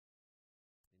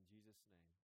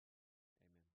name,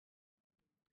 amen.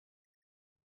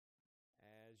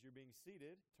 As you're being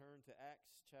seated, turn to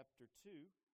Acts chapter 2.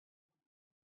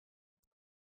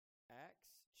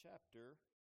 Acts chapter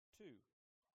 2.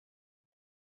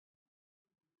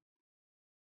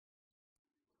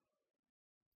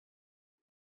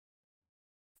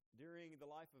 During the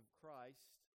life of Christ,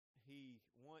 he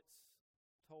once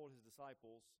told his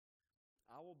disciples,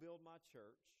 I will build my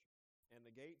church, and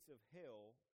the gates of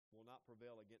hell will not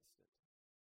prevail against it.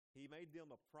 He made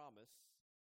them a promise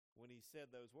when he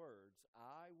said those words,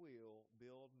 I will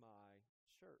build my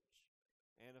church.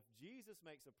 And if Jesus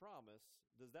makes a promise,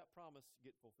 does that promise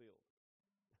get fulfilled?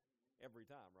 Every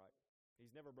time, right?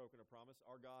 He's never broken a promise.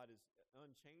 Our God is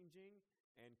unchanging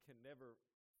and can never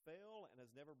fail and has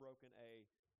never broken a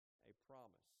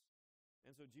promise.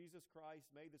 And so Jesus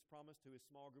Christ made this promise to his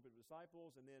small group of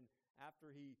disciples, and then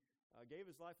after he gave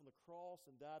his life on the cross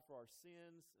and died for our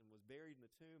sins and was buried in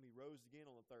the tomb, he rose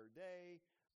again on the third day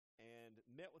and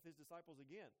met with his disciples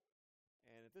again.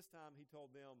 And at this time he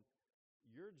told them,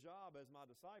 your job as my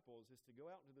disciples is to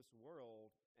go out into this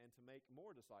world and to make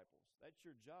more disciples. That's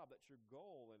your job, that's your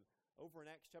goal. And over in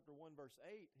Acts chapter 1 verse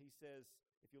 8, he says,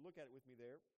 if you look at it with me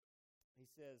there, he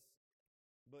says,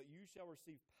 but you shall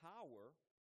receive power.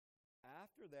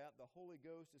 After that, the Holy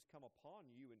Ghost is come upon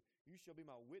you, and you shall be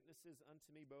my witnesses unto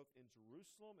me both in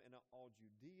Jerusalem and all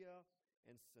Judea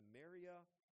and Samaria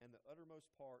and the uttermost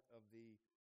part of the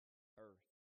earth.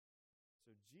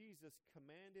 So Jesus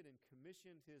commanded and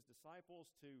commissioned his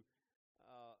disciples to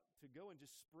go and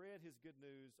just spread his good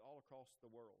news all across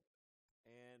the world.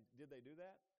 And did they do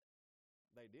that?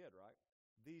 They did, right?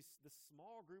 This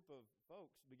small group of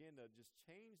folks began to just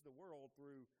change the world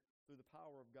through the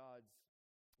power of God's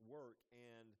work.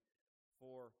 And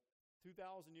for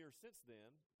 2,000 years since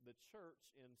then, the church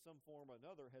in some form or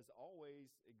another has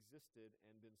always existed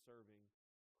and been serving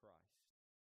Christ.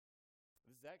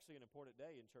 This is actually an important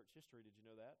day in church history. Did you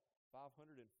know that?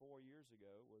 504 years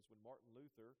ago was when Martin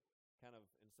Luther kind of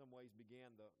in some ways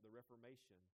began the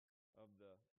Reformation of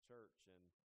the church, and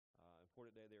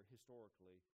important day there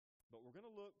historically. But we're going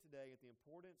to look today at the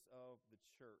importance of the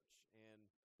church, and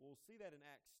we'll see that in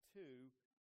Acts 2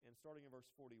 and starting in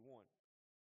verse 41.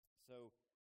 So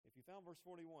if you found verse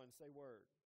 41, say word.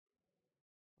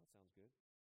 That sounds good.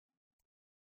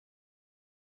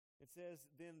 It says,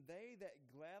 then they that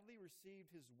gladly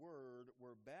received his word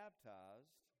were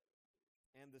baptized,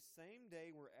 and the same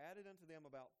day were added unto them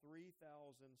about 3,000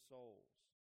 souls.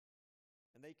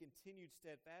 And they continued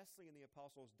steadfastly in the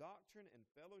apostles' doctrine and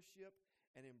fellowship,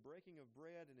 and in breaking of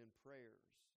bread and in prayers.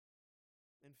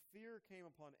 And fear came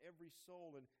upon every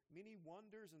soul, and many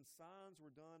wonders and signs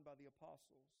were done by the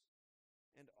apostles.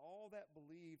 And all that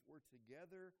believed were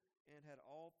together and had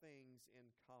all things in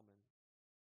common,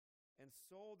 and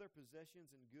sold their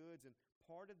possessions and goods, and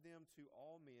parted them to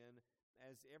all men,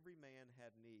 as every man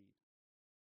had need.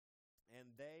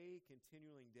 And they,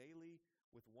 continuing daily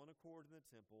with one accord in the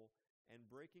temple,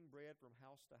 and breaking bread from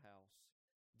house to house,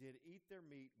 did eat their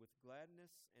meat with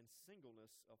gladness and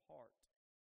singleness of heart,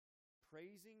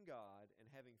 praising God and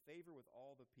having favor with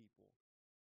all the people.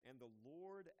 And the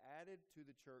Lord added to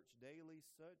the church daily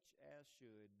such as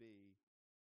should be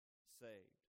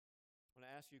saved. I'm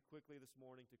going to ask you quickly this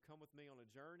morning to come with me on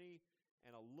a journey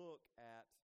and a look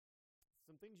at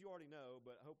some things you already know,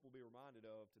 but I hope we'll be reminded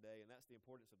of today, and that's the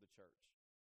importance of the church.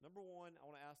 Number one, I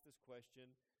want to ask this question: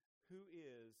 who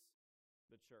is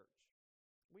the church?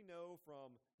 We know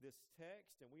from this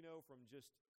text, and we know from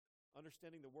just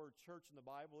understanding the word church in the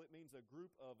Bible, it means a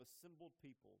group of assembled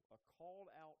people, a called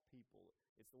out people.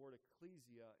 It's the word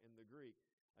ecclesia in the Greek,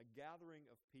 a gathering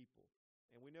of people.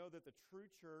 And we know that the true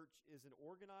church is an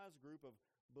organized group of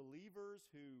believers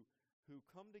who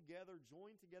come together,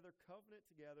 join together, covenant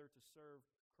together to serve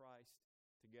Christ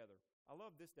together. I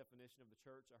love this definition of the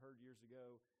church I heard years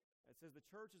ago. It says the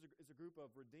church is a group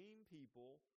of redeemed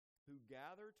people who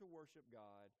gather to worship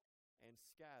God and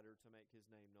scatter to make his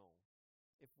name known.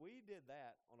 If we did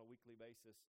that on a weekly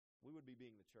basis, we would be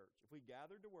being the church. If we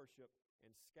gathered to worship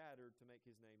and scattered to make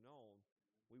his name known,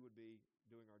 we would be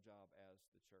doing our job as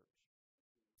the church.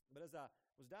 But as I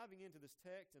was diving into this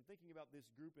text and thinking about this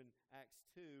group in Acts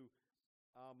 2,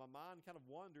 my mind kind of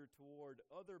wandered toward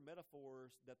other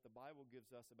metaphors that the Bible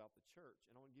gives us about the church.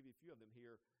 And I want to give you a few of them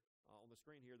here on the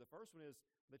screen here. The first one is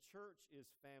the church is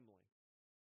family.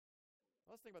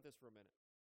 Let's think about this for a minute.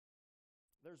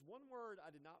 There's one word I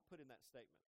did not put in that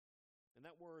statement, and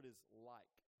that word is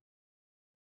like.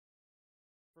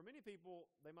 For many people,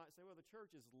 they might say, well, the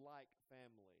church is like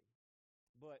family.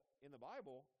 But in the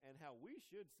Bible, and how we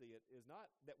should see it, is not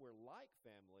that we're like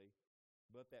family,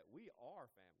 but that we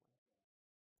are family.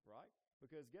 Right?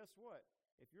 Because guess what?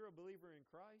 If you're a believer in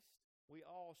Christ, we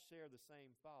all share the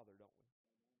same Father, don't we?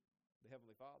 The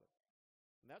Heavenly Father.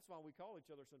 And that's why we call each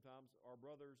other sometimes our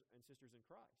brothers and sisters in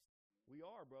Christ. We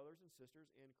are brothers and sisters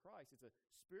in Christ. It's a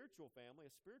spiritual family,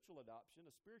 a spiritual adoption,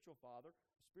 a spiritual father,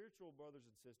 spiritual brothers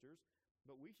and sisters,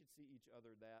 but we should see each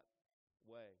other that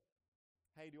way.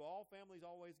 Hey, do all families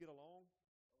always get along?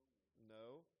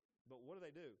 No. But what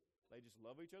do? They just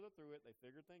love each other through it. They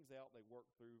figure things out. They work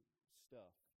through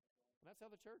stuff. And that's how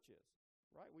the church is,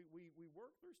 right? We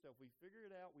work through stuff. We figure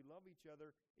it out. We love each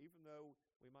other, even though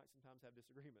we might sometimes have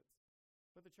disagreements.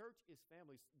 But the church is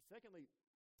family. Secondly,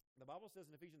 the Bible says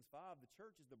in Ephesians 5, the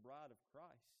church is the bride of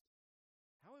Christ.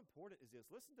 How important is this?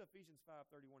 Listen to Ephesians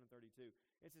 5:31 and 32.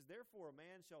 It says, therefore a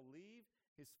man shall leave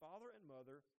his father and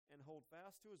mother and hold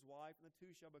fast to his wife, and the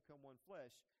two shall become one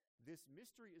flesh. This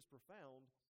mystery is profound,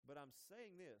 but I'm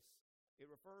saying this. It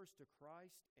refers to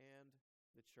Christ and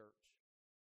the church.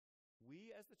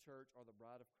 We as the church are the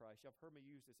bride of Christ. Y'all have heard me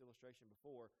use this illustration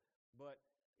before, but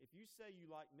if you say you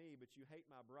like me but you hate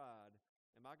my bride,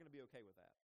 am I going to be okay with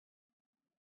that?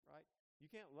 Right? You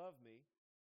can't love me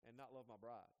and not love my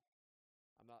bride.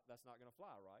 That's not going to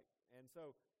fly, right? And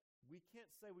so we can't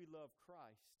say we love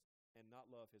Christ and not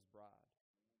love his bride,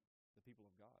 the people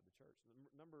of God, the church.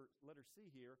 Letter C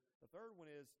here, the third one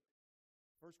is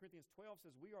 1 Corinthians 12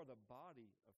 says we are the body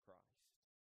of Christ.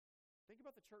 Think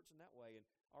about the church in that way. And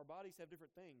our bodies have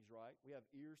different things, right? We have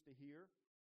ears to hear,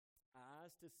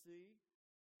 eyes to see,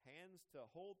 hands to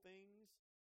hold things.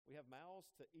 We have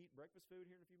mouths to eat breakfast food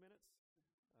here in a few minutes,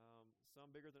 some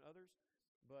bigger than others.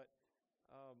 But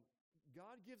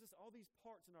God gives us all these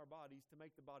parts in our bodies to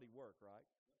make the body work, right?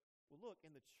 Well, look,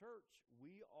 in the church,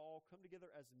 we all come together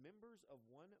as members of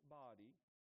one body,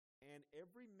 and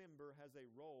every member has a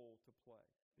role to play.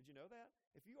 Did you know that?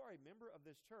 If you are a member of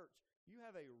this church, you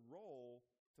have a role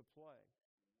to play.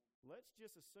 Let's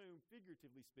just assume,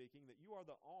 figuratively speaking, that you are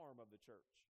the arm of the church,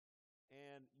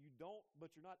 and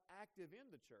but you're not active in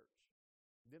the church.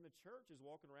 Then the church is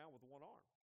walking around with one arm,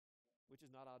 which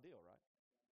is not ideal, right?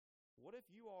 What if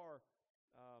you are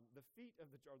the feet of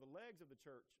or the legs of the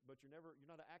church, but you're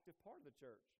not an active part of the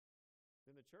church?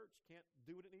 Then the church can't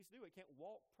do what it needs to do. It can't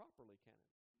walk properly, can it?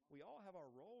 We all have our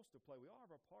roles to play. We all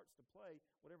have our parts to play,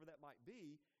 whatever that might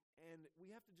be. And we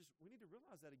need to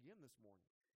realize that again this morning.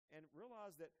 And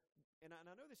realize that, and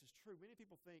I know this is true, many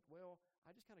people think, well,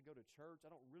 I just kind of go to church.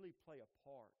 I don't really play a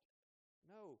part.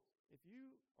 No, if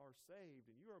you are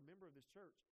saved and you are a member of this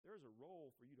church, there is a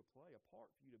role for you to play, a part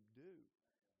for you to do.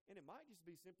 And it might just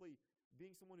be simply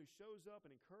being someone who shows up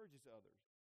and encourages others.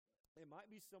 It might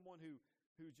be someone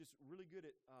who's just really good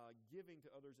at giving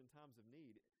to others in times of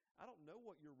need. I don't know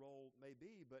what your role may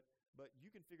be, but you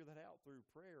can figure that out through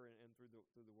prayer and through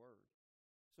the Word.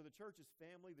 So the church is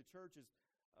family. The church is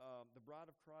the bride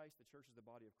of Christ. The church is the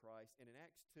body of Christ. And in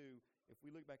Acts 2, if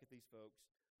we look back at these folks,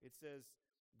 it says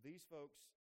these folks,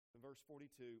 in verse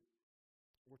 42,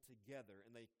 were together,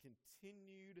 and they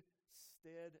continued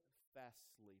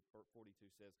steadfastly, 42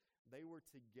 says. They were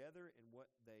together in what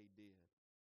they did.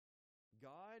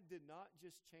 God did not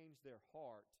just change their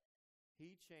heart,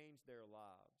 he changed their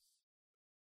lives.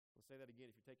 Let's say that again.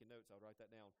 If you're taking notes, I'll write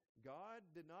that down. God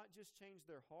did not just change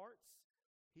their hearts,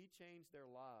 he changed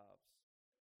their lives.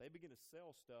 They begin to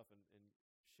sell stuff and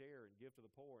share and give to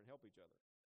the poor and help each other.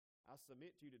 I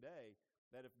submit to you today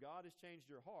that if God has changed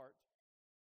your heart,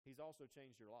 he's also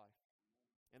changed your life.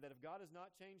 And that if God has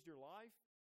not changed your life,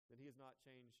 then he has not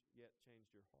yet changed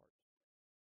your heart.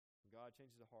 When God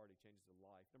changes the heart, he changes the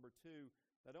life. Number two,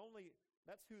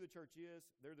 that's who the church is.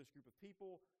 They're this group of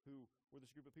people we're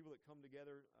this group of people that come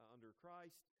together under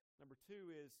Christ. Number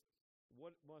two is,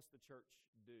 what must the church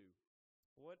do?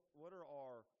 What are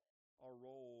our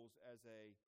roles as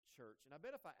a church? And I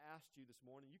bet if I asked you this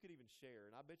morning, you could even share,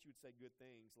 and I bet you would say good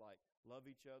things like love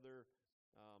each other,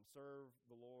 serve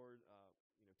the Lord,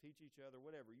 teach each other,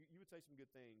 whatever. You would say some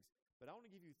good things. But I want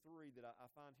to give you three that I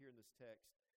find here in this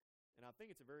text, and I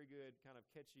think it's a very good kind of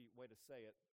catchy way to say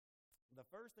it. The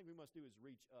first thing we must do is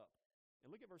reach up. And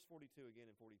look at verse 42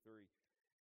 again and 43.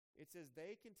 It says,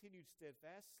 they continued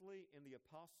steadfastly in the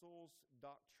apostles'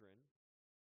 doctrine.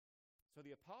 So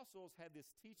the apostles had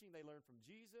this teaching they learned from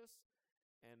Jesus,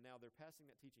 and now they're passing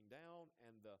that teaching down,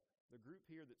 and the group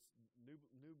here that's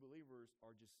new believers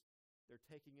they're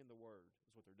taking in the word,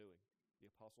 is what they're doing,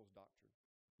 the apostles' doctrine.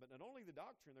 But not only the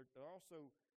doctrine, they're also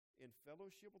in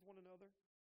fellowship with one another,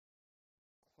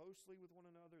 closely with one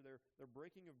another. They're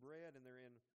breaking of bread, and they're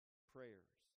in prayers.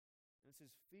 And it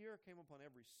says, fear came upon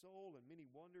every soul, and many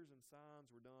wonders and signs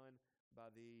were done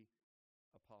by the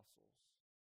apostles.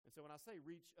 And so when I say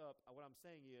reach up, what I'm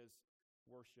saying is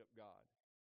worship God.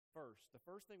 The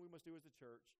first thing we must do as a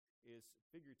church is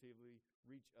figuratively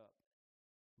reach up.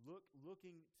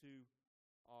 Looking to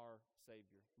our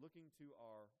Savior, looking to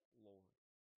our Lord.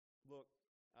 Look,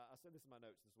 I said this in my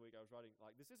notes this week. I was writing,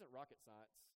 this isn't rocket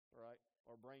science, right?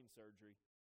 Or brain surgery.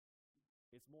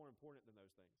 It's more important than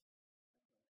those things.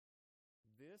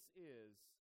 This is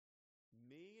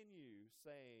me and you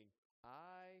saying,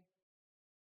 I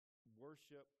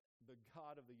worship the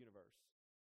God of the universe.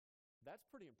 That's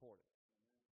pretty important.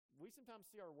 We sometimes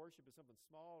see our worship as something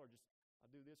small or just, I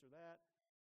do this or that.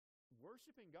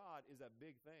 Worshiping God is a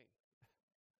big thing.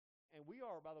 And we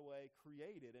are, by the way,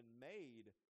 created and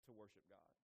made to worship God.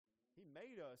 He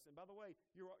made us, and by the way,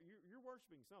 you're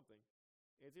worshiping something.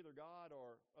 It's either God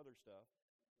or other stuff.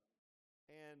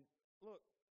 And look,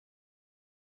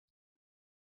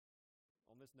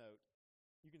 on this note,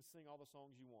 you can sing all the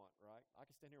songs you want, right? I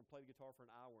can stand here and play the guitar for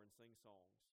an hour and sing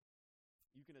songs.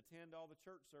 You can attend all the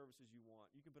church services you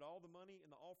want. You can put all the money in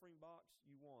the offering box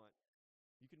you want.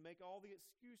 You can make all the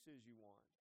excuses you want.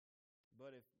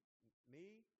 But if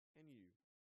me and you,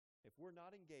 if we're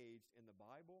not engaged in the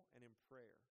Bible and in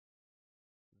prayer,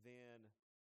 then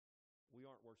we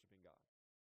aren't worshiping God.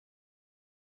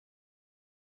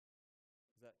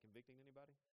 Is that convicting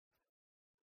anybody?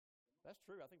 That's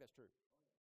true. I think that's true.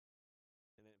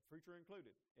 And then preacher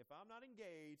included. If I'm not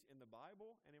engaged in the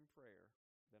Bible and in prayer,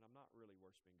 then I'm not really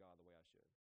worshiping God the way I should.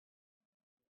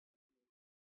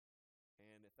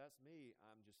 And if that's me,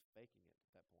 I'm just faking it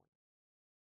at that point.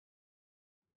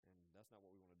 And that's not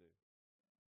what we want to do.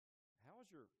 How is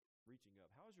your reaching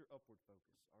up? How is your upward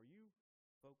focus? Are you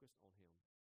focused on Him?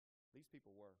 These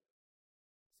people were.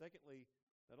 Secondly,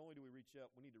 not only do we reach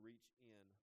up, we need to reach in.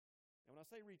 And when I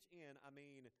say reach in, I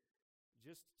mean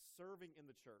just serving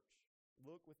in the church.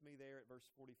 Look with me there at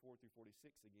verse 44 through 46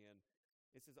 again.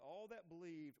 It says, all that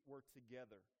believed were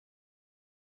together.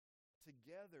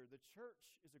 Together. The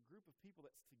church is a group of people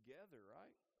that's together,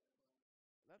 right?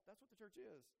 That's what the church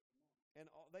is.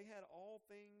 And they had all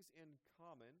things in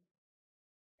common.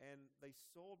 And they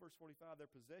sold, verse 45, their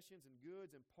possessions and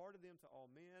goods and parted them to all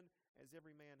men as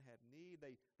every man had need.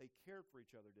 They cared for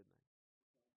each other, didn't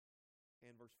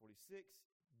they? And verse 46,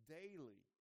 daily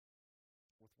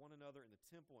with one another in the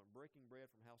temple and breaking bread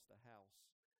from house to house,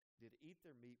 did eat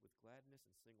their meat with gladness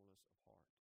and singleness of heart.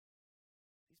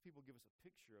 These people give us a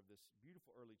picture of this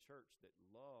beautiful early church that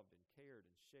loved and cared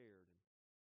and shared.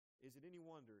 And is it any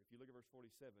wonder, if you look at verse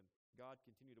 47, God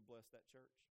continued to bless that church?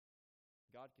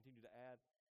 God continued to add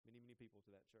many people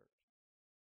to that church.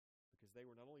 Because they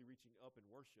were not only reaching up in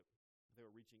worship, but they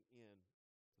were reaching in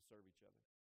to serve each other.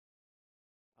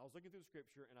 I was looking through the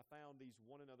scripture and I found these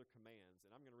one another commands.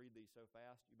 And I'm going to read these so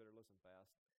fast, you better listen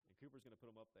fast. And Cooper's going to put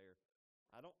them up there.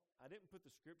 I didn't put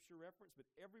the scripture reference, but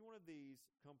every one of these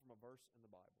come from a verse in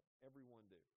the Bible. Every one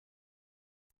do.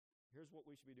 Here's what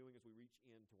we should be doing as we reach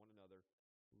in to one another.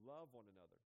 Love one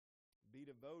another. Be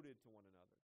devoted to one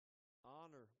another.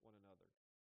 Honor one another.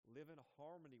 Live in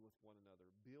harmony with one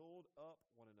another. Build up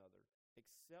one another.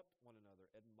 Accept one another.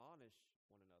 Admonish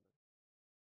one another.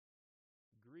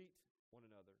 Greet one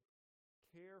another.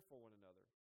 Care for one another.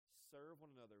 Serve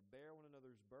one another. Bear one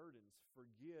another's burdens.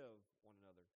 Forgive one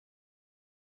another.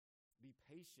 Be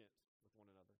patient with one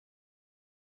another.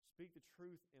 Speak the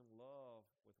truth in love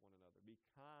with one another. Be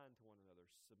kind to one another.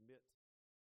 Submit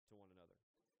to one another.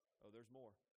 Oh, there's more.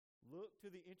 Look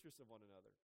to the interests of one another.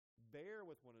 Bear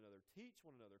with one another. Teach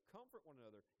one another. Comfort one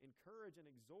another. Encourage and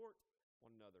exhort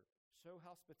one another. Show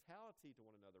hospitality to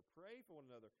one another. Pray for one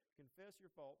another. Confess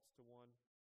your faults to one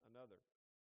another.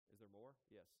 Is there more?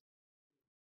 Yes.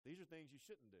 These are things you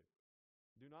shouldn't do.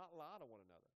 Do not lie to one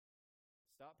another.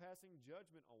 Stop passing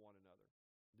judgment on one another.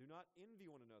 Do not envy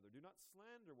one another. Do not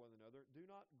slander one another. Do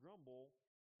not grumble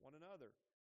one another.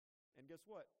 And guess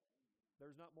what?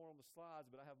 There's not more on the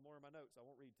slides, but I have more in my notes. I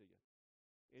won't read to you.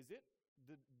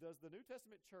 Does the New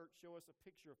Testament church show us a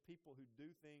picture of people who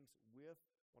do things with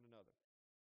one another?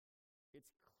 It's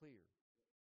clear.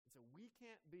 And so you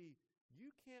can't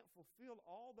fulfill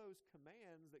all those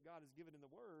commands that God has given in the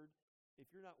Word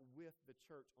if you're not with the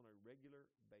church on a regular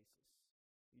basis.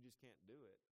 You just can't do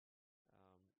it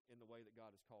in the way that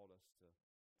God has called us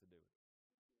to do it.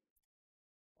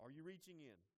 Are you reaching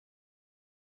in?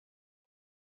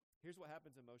 Here's what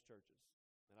happens in most churches.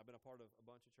 And I've been a part of a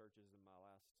bunch of churches in my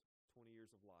last 20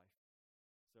 years of life,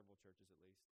 several churches at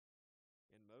least.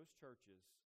 In most churches,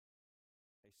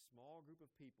 a small group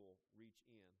of people reach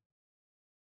in,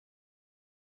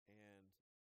 and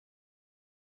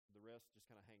the rest just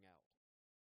kind of hang out.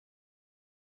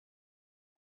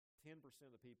 10%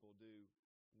 of the people do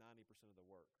 90% of the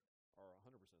work, or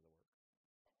 100% of the work,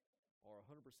 or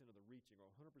 100% of the reaching, or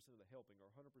 100% of the helping, or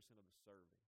 100% of the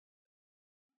serving.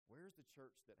 where's the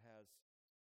church that has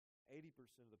 80%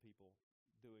 of the people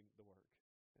doing the work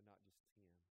and not just 10?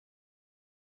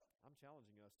 I'm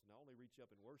challenging us to not only reach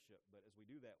up and worship, but as we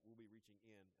do that, we'll be reaching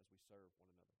in as we serve one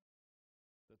another.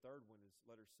 The third one is,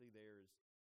 letter C there, is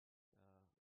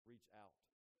reach out.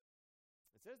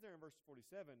 It says there in verse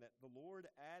 47 that the Lord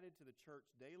added to the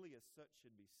church daily as such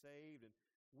should be saved. And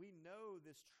we know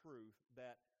this truth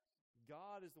that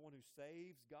God is the one who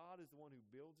saves. God is the one who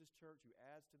builds his church, who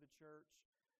adds to the church.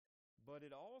 But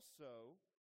it also,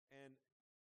 and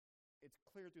it's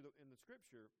clear in the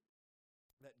scripture,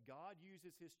 that God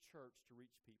uses his church to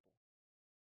reach people.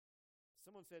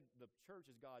 Someone said the church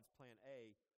is God's plan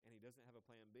A, and he doesn't have a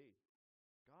plan B.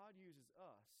 God uses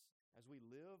us as we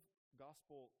live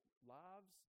gospel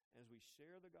lives, as we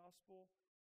share the gospel,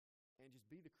 and just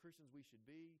be the Christians we should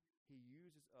be. He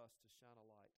uses us to shine a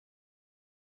light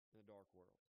in a dark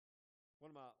world.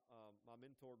 One of my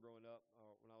mentor growing up,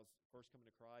 when I was first coming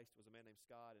to Christ, was a man named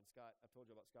Scott. And Scott, I've told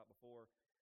you about Scott before.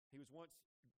 He was once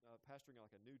pastoring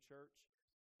like a new church,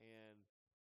 and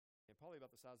probably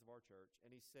about the size of our church. And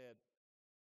he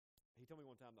told me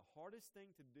one time, the hardest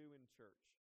thing to do in church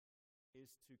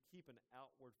is to keep an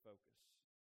outward focus,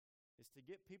 is to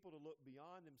get people to look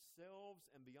beyond themselves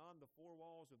and beyond the four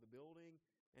walls of the building,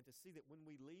 and to see that when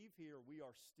we leave here, we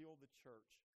are still the church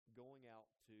going out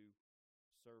to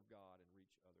serve God and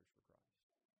reach others for Christ.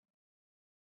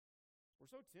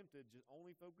 We're so tempted to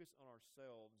only focus on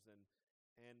ourselves,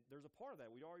 and there's a part of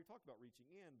that. We already talked about reaching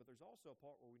in, but there's also a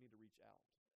part where we need to reach out.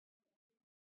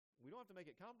 We don't have to make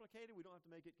it complicated. We don't have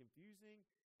to make it confusing.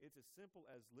 It's as simple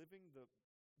as living the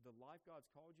life God's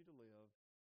called you to live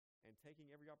and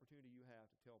taking every opportunity you have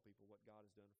to tell people what God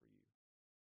has done for you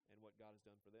and what God has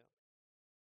done for them.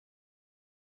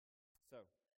 So,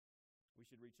 we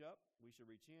should reach up, we should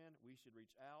reach in, we should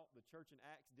reach out. The church in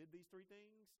Acts did these three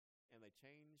things, and they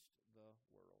changed the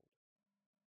world.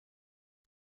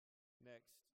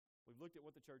 Next, we've looked at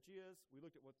what the church is. We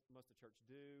looked at what must the church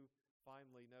do.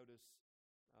 Finally, notice,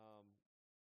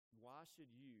 why should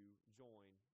you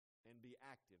join and be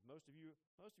active? Most of you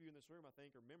in this room, I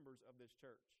think, are members of this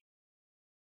church.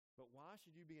 But why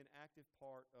should you be an active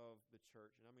part of the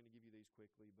church? And I'm going to give you these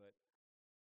quickly, but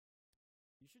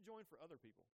you should join for other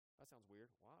people. That sounds weird.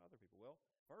 Why other people? Well,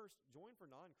 first, join for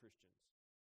non-Christians.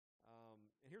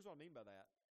 And here's what I mean by that.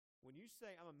 When you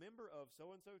say, I'm a member of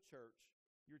so-and-so church,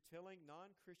 you're telling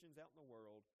non-Christians out in the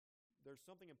world, there's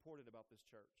something important about this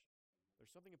church. There's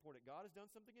something important. God has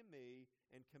done something in me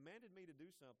and commanded me to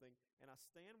do something, and I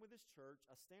stand with this church.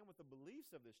 I stand with the beliefs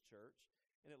of this church,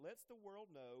 and it lets the world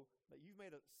know that you've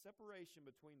made a separation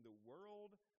between the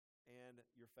world and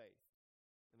your faith,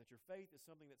 and that your faith is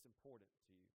something that's important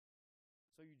to you.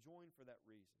 So you join for that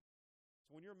reason.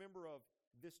 So when you're a member of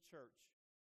this church,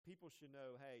 people should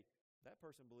know, hey, that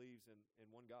person believes in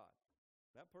one God.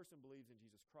 That person believes in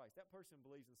Jesus Christ. That person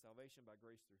believes in salvation by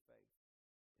grace through faith.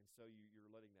 And so you're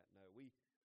letting that know.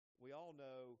 We all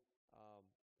know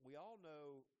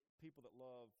people that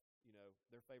love,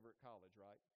 their favorite college,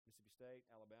 right? Mississippi State,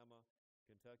 Alabama,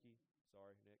 Kentucky.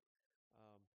 Sorry, Nick.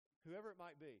 Whoever it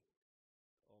might be.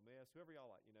 Ole Miss, whoever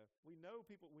y'all like, We know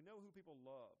people. We know who people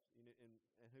love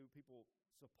and who people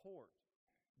support.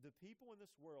 The people in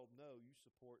this world know you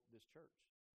support this church.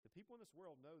 The people in this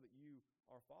world know that you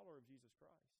are a follower of Jesus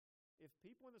Christ. If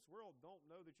people in this world don't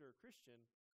know that you're a Christian,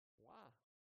 why?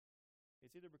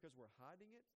 It's either because we're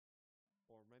hiding it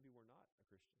or maybe we're not a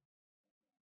Christian.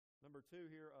 Number 2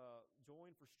 here,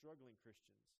 join for struggling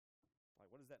Christians. Like,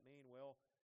 what does that mean? Well,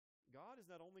 God is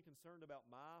not only concerned about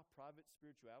my private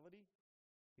spirituality,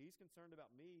 he's concerned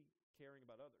about me caring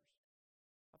about others.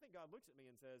 I think God looks at me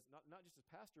and says, not just as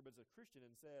pastor, but as a Christian,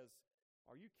 and says,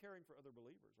 are you caring for other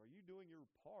believers? Are you doing your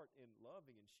part in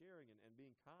loving and sharing and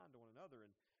being kind to one another?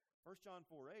 And 1 John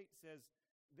 4:8 says,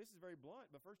 this is very blunt,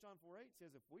 but 1 John 4:8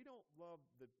 says, if we don't love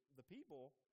the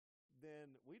people,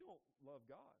 then we don't love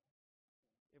God.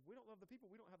 If we don't love the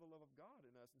people, we don't have the love of God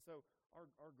in us. And so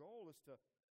our goal is to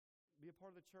be a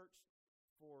part of the church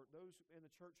for those in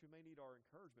the church who may need our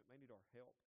encouragement, may need our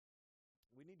help.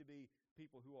 We need to be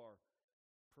people who are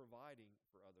providing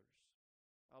for others.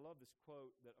 I love this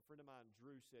quote that a friend of mine,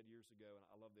 Drew, said years ago,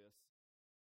 and I love this.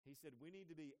 He said, we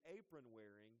need to be apron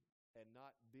wearing and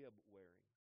not bib wearing.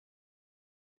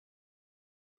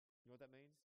 You know what that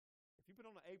means? If you put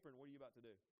on an apron, what are you about to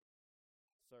do?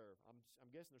 Serve.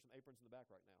 I'm guessing there's some aprons in the back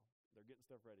right now. They're getting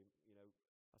stuff ready.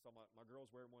 I saw my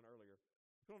girls wearing one earlier.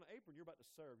 If you put on an apron, you're about to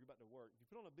serve. You're about to work. If you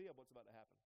put on a bib, what's about to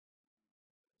happen?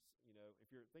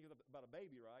 If you're thinking about a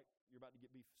baby, right, you're about to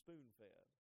be spoon-fed.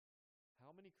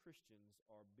 How many Christians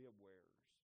are bib wearers?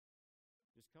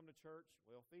 Just come to church,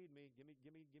 well, feed me, give me.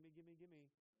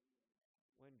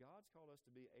 when God's called us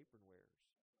to be apron wearers,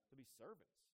 to be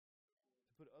servants,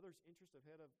 to put others' interest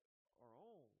ahead of our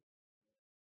own.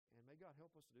 And may God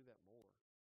help us to do that more.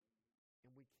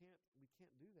 And we can't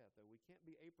do that, though. We can't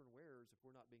be apron wearers if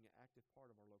we're not being an active part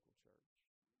of our local church.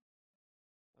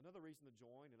 Another reason to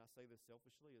join, and I say this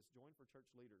selfishly, is join for church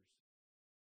leaders.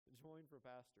 Join for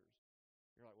pastors.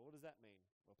 You're like, well, what does that mean?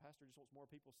 Well, pastor just wants more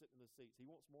people sitting in the seats. He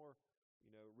wants more,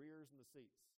 rears in the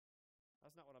seats.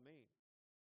 That's not what I mean.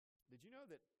 Did you know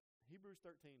that Hebrews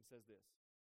 13 says this?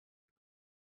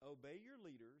 Obey your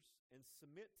leaders and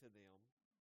submit to them,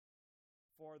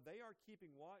 for they are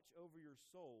keeping watch over your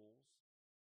souls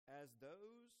as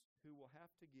those who will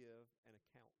have to give an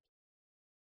account.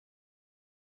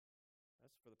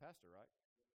 That's for the pastor, right?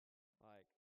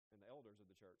 And the elders of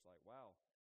the church. Wow.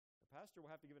 The pastor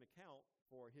will have to give an account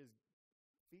for his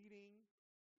feeding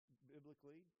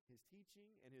biblically, his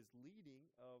teaching, and his leading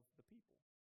of the people.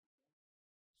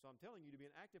 So I'm telling you to be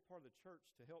an active part of the church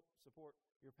to help support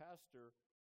your pastor,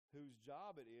 whose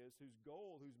job it is, whose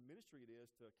goal, whose ministry it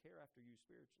is to care after you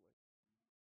spiritually.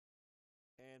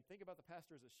 And think about the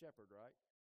pastor as a shepherd, right?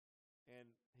 And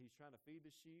he's trying to feed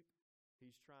the sheep.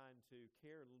 He's trying to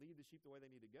care and lead the sheep the way they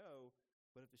need to go.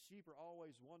 But if the sheep are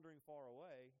always wandering far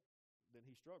away, then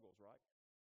he struggles, right?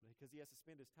 Because he has to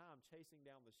spend his time chasing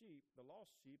down the sheep, the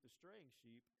lost sheep, the straying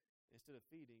sheep, instead of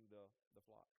feeding the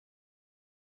flock.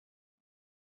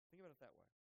 Think about it that way.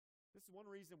 This is one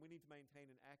reason we need to maintain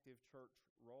an active church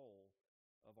role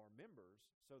of our members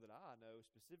so that I know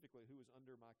specifically who is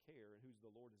under my care and who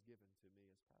the Lord has given to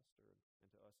me as pastor and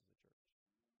to us as a church.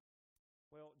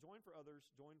 Well, join for others.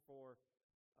 Join for,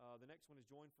 the next one is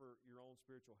join for your own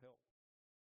spiritual health.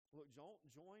 Look,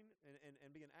 join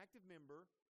and be an active member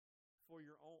for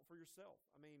yourself.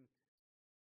 I mean,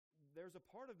 there's a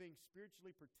part of being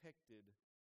spiritually protected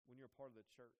when you're a part of the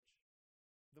church.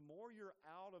 The more you're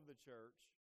out of the church,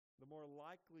 the more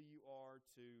likely you are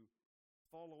to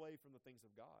fall away from the things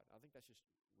of God. I think that's just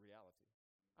reality.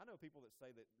 I know people that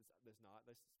say that there's not.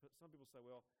 Some people say,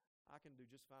 well, I can do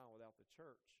just fine without the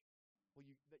church. Well,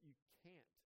 you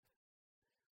can't.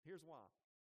 Here's why.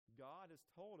 God has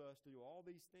told us to do all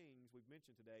these things we've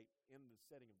mentioned today in the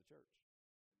setting of the church.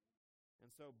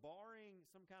 And so barring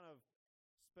some kind of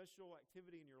special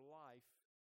activity in your life,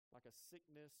 like a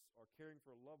sickness or caring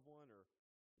for a loved one, or,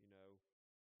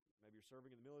 maybe you're serving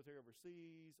in the military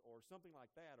overseas or something like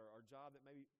that, or a job that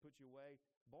maybe puts you away,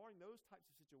 barring those types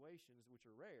of situations, which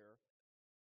are rare,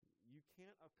 you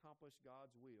can't accomplish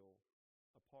God's will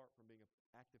apart from being an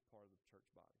active part of the church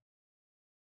body.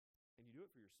 And you do it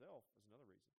for yourself is another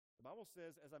reason. The Bible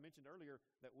says, as I mentioned earlier,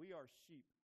 that we are sheep.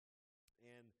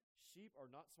 And sheep are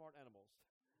not smart animals.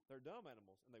 They're dumb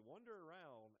animals, and they wander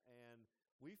around, and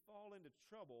we fall into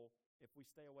trouble if we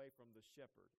stay away from the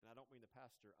shepherd. And I don't mean the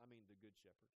pastor, I mean the good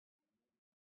shepherd.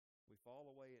 We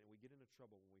fall away and we get into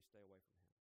trouble when we stay away from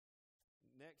him.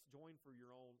 Next, join for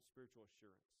your own spiritual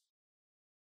assurance.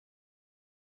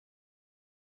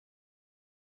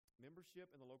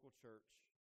 Membership in the local church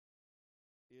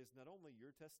is not only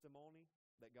your testimony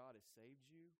that God has saved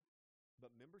you,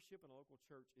 but membership in a local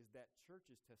church is that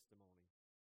church's testimony,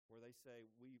 where they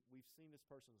say, we've seen this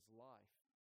person's life.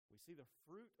 We see the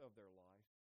fruit of their life,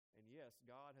 and yes,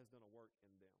 God has done a work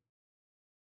in them.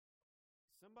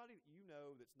 Somebody that you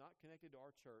know that's not connected to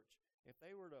our church, if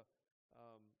they were to,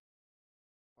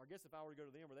 or I guess if I were to go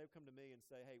to them, or they would come to me and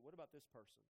say, hey, what about this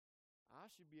person? I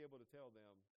should be able to tell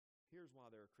them, here's why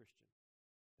they're a Christian.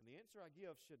 And the answer I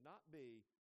give should not be,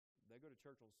 they go to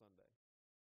church on Sunday.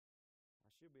 I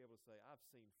should be able to say, I've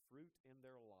seen fruit in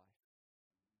their life.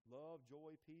 Love,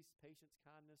 joy, peace, patience,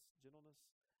 kindness, gentleness.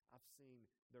 I've seen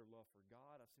their love for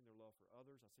God. I've seen their love for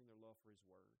others. I've seen their love for his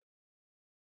word.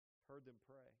 Heard them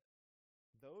pray.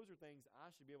 Those are things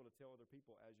I should be able to tell other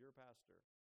people as your pastor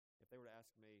if they were to ask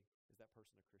me, is that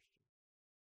person a Christian?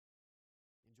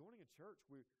 In joining a church,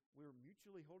 we're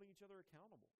mutually holding each other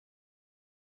accountable.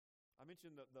 I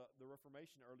mentioned the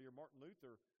Reformation earlier. Martin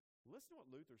Luther, listen to what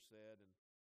Luther said, and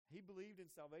he believed in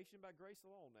salvation by grace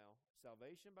alone now.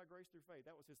 Salvation by grace through faith.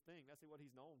 That was his thing. That's what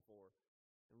he's known for.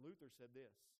 And Luther said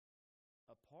this,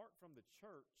 apart from the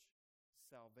church,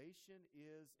 salvation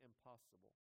is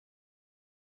impossible.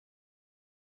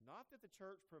 Not that the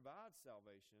church provides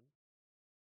salvation,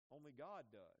 only God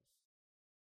does.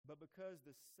 But because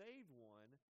the saved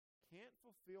one can't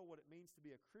fulfill what it means to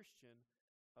be a Christian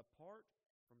apart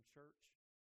from church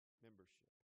membership.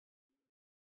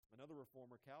 Another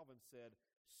reformer, Calvin, said,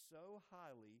 so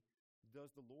highly does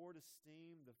the Lord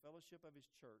esteem the fellowship of his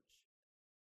church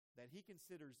that he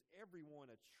considers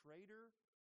everyone a traitor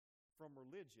from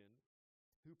religion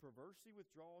who perversely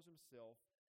withdraws himself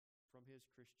from his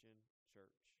Christian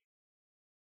church.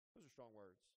 strong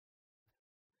words.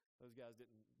 Those guys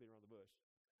didn't beat around the bush.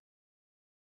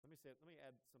 Let me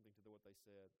add something to what they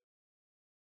said.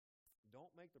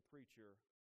 Don't make the preacher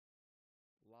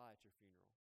lie at your funeral.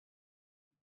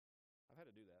 I've had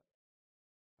to do that.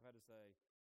 I've had to say,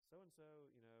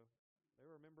 so-and-so, they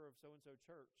were a member of so-and-so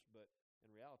church, but in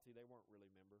reality, they weren't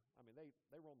really a member. I mean, they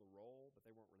were on the roll, but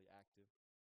they weren't really active.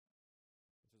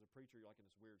 And so as a preacher, you're like in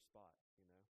this weird spot,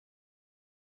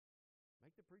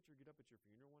 Make the preacher get up at your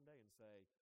funeral one day and say,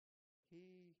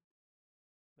 he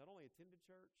not only attended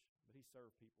church, but he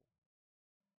served people.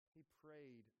 He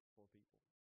prayed for people.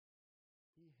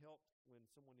 He helped when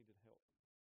someone needed help.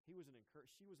 She was an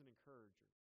encourager.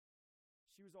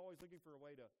 She was always looking for a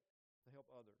way to help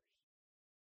others.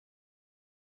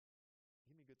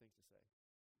 Give me good things to say.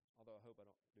 Although I hope I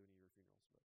don't do any of your funerals.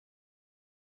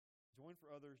 But join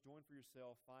for others, join for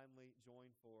yourself. Finally,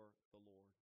 join for the Lord.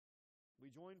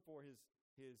 We join for his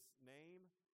name.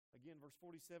 Again, verse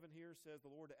 47 here says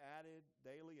the Lord added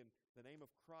daily, and the name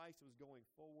of Christ was going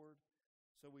forward.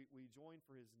 So we join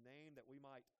for his name that we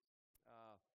might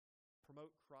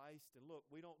promote Christ. And look,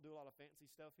 we don't do a lot of fancy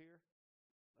stuff here.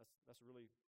 That's really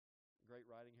great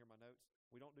writing here in my notes.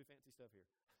 We don't do fancy stuff here.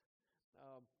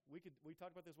 We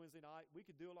talked about this Wednesday night. We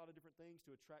could do a lot of different things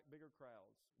to attract bigger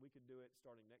crowds. We could do it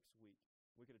starting next week.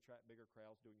 We could attract bigger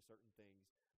crowds doing certain things,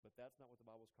 but that's not what the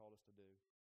Bible's called us to do.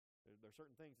 There are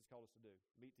certain things it's called us to do.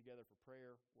 Meet together for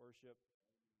prayer, worship,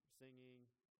 singing,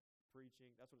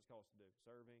 preaching. That's what it's called us to do,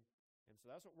 serving. And so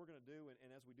that's what we're going to do. And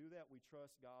as we do that, we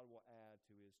trust God will add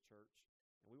to his church.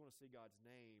 And we want to see God's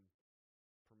name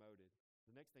promoted.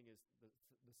 The next thing is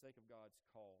the sake of God's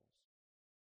cause.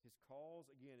 His cause,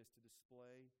 again, is to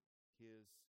display his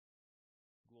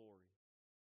glory.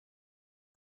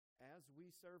 As we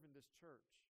serve in this church,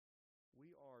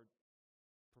 we are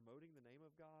promoting the name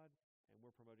of God, and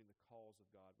we're promoting the cause of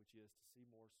God, which is to see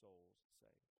more souls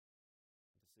saved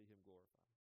and to see him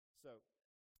glorified. So,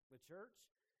 the church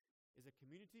is a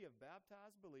community of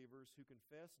baptized believers who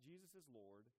confess Jesus as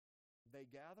Lord. They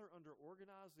gather under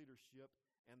organized leadership,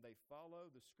 and they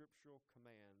follow the scriptural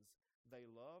commands. They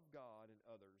love God and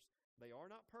others. They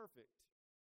are not perfect,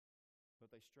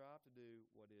 but they strive to do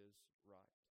what is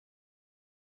right.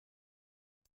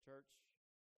 Church,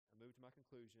 I move to my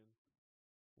conclusion.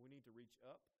 We need to reach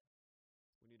up,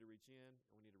 we need to reach in,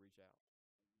 and we need to reach out.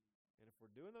 And if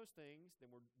we're doing those things, then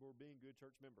we're being good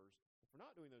church members. If we're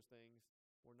not doing those things,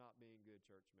 we're not being good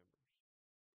church members.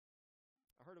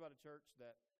 I heard about a church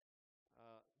that,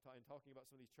 in talking about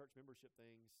some of these church membership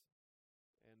things,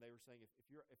 and they were saying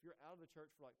if you're out of the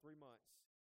church for like 3 months,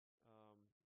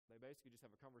 they basically just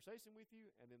have a conversation with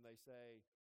you, and then they say,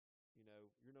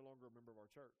 you're no longer a member of our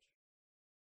church.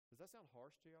 Does that sound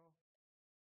harsh to y'all?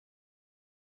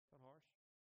 Sound harsh?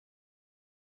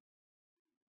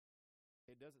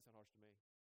 It doesn't sound harsh to me.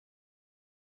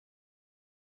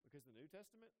 Because the New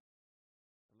Testament,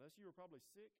 unless you were probably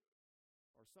sick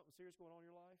or something serious going on in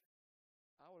your life,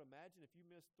 I would imagine if you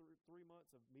missed 3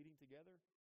 months of meeting together,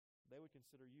 they would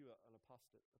consider you an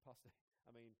apostate.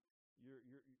 I mean,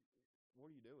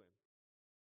 what are you doing?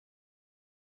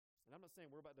 And I'm not saying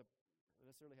we're about to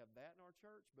necessarily have that in our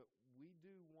church, but we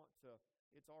do want to,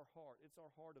 it's our heart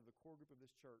of the core group of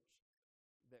this church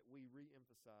that we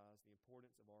re-emphasize the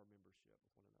importance of our membership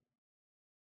with one another.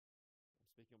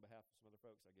 I'm speaking on behalf of some other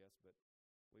folks, I guess, but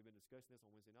we've been discussing this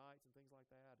on Wednesday nights and things like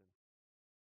that, and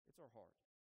it's our heart.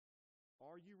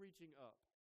 Are you reaching up?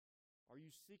 Are you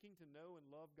seeking to know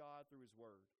and love God through his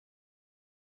word?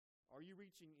 Are you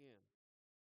reaching in?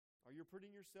 Are you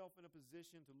putting yourself in a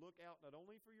position to look out not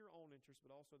only for your own interest,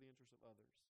 but also the interest of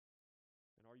others?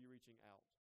 And are you reaching out?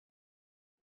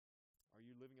 Are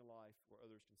you living a life where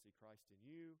others can see Christ in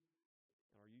you?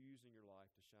 And are you using your life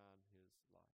to shine his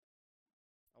light?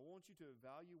 I want you to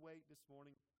evaluate this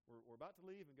morning. We're about to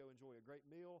leave and go enjoy a great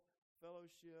meal,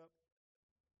 fellowship.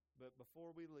 But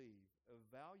before we leave,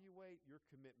 evaluate your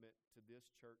commitment to this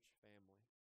church family.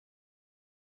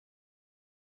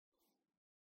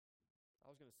 I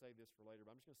was going to say this for later,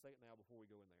 but I'm just going to say it now before we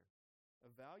go in there.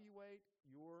 Evaluate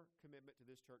your commitment to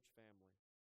this church family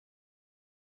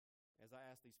as I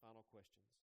ask these final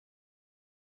questions.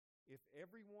 If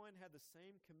everyone had the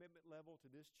same commitment level to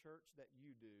this church that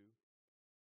you do,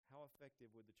 how effective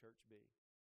would the church be?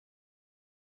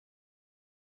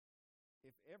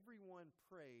 If everyone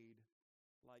prayed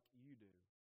like you do,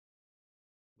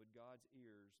 would God's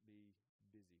ears be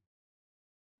busy?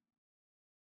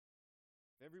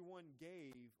 If everyone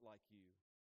gave like you,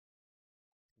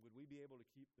 would we be able to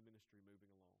keep the ministry moving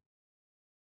along?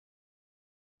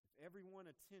 If everyone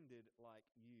attended like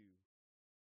you,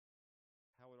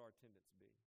 how would our attendance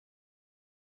be?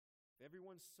 If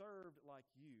everyone served like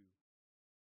you,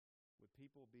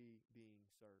 people be being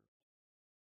served?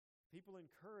 People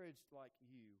encouraged like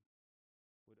you,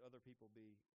 would other people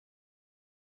be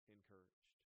encouraged?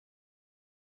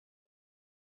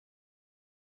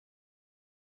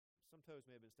 Some toes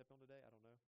may have been stepped on today. I don't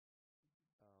know.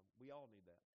 We all need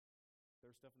that.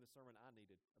 There's stuff in this sermon I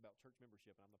needed about church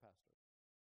membership, and I'm the pastor.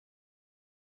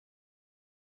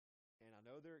 And I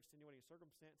know there are extenuating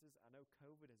circumstances. I know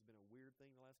COVID has been a weird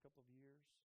thing the last couple of years.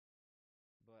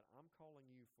 But I'm calling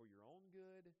you for your own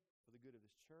good, for the good of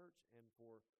this church, and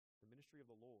for the ministry of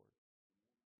the Lord.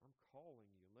 I'm calling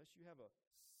you. Unless you have a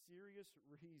serious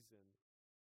reason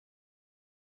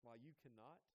why you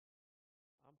cannot,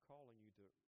 I'm calling you to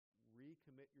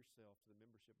recommit yourself to the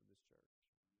membership of this church.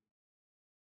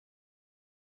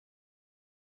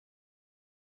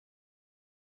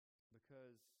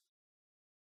 Because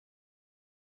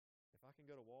if I can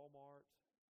go to Walmart,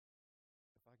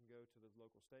 if I can go to the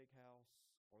local steakhouse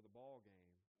or the ball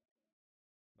game,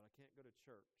 but I can't go to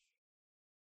church,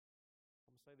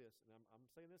 I'm going to say this, and I'm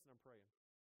saying this and I'm praying,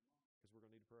 because we're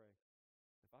going to need to pray.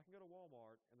 If I can go to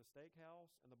Walmart and the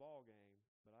steakhouse and the ball game,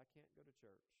 but I can't go to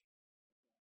church,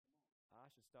 I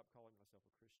should stop calling myself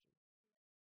a Christian.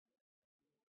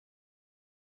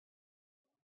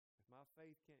 If my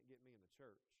faith can't get me in the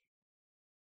church,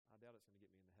 I doubt it's going to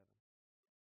get me into heaven.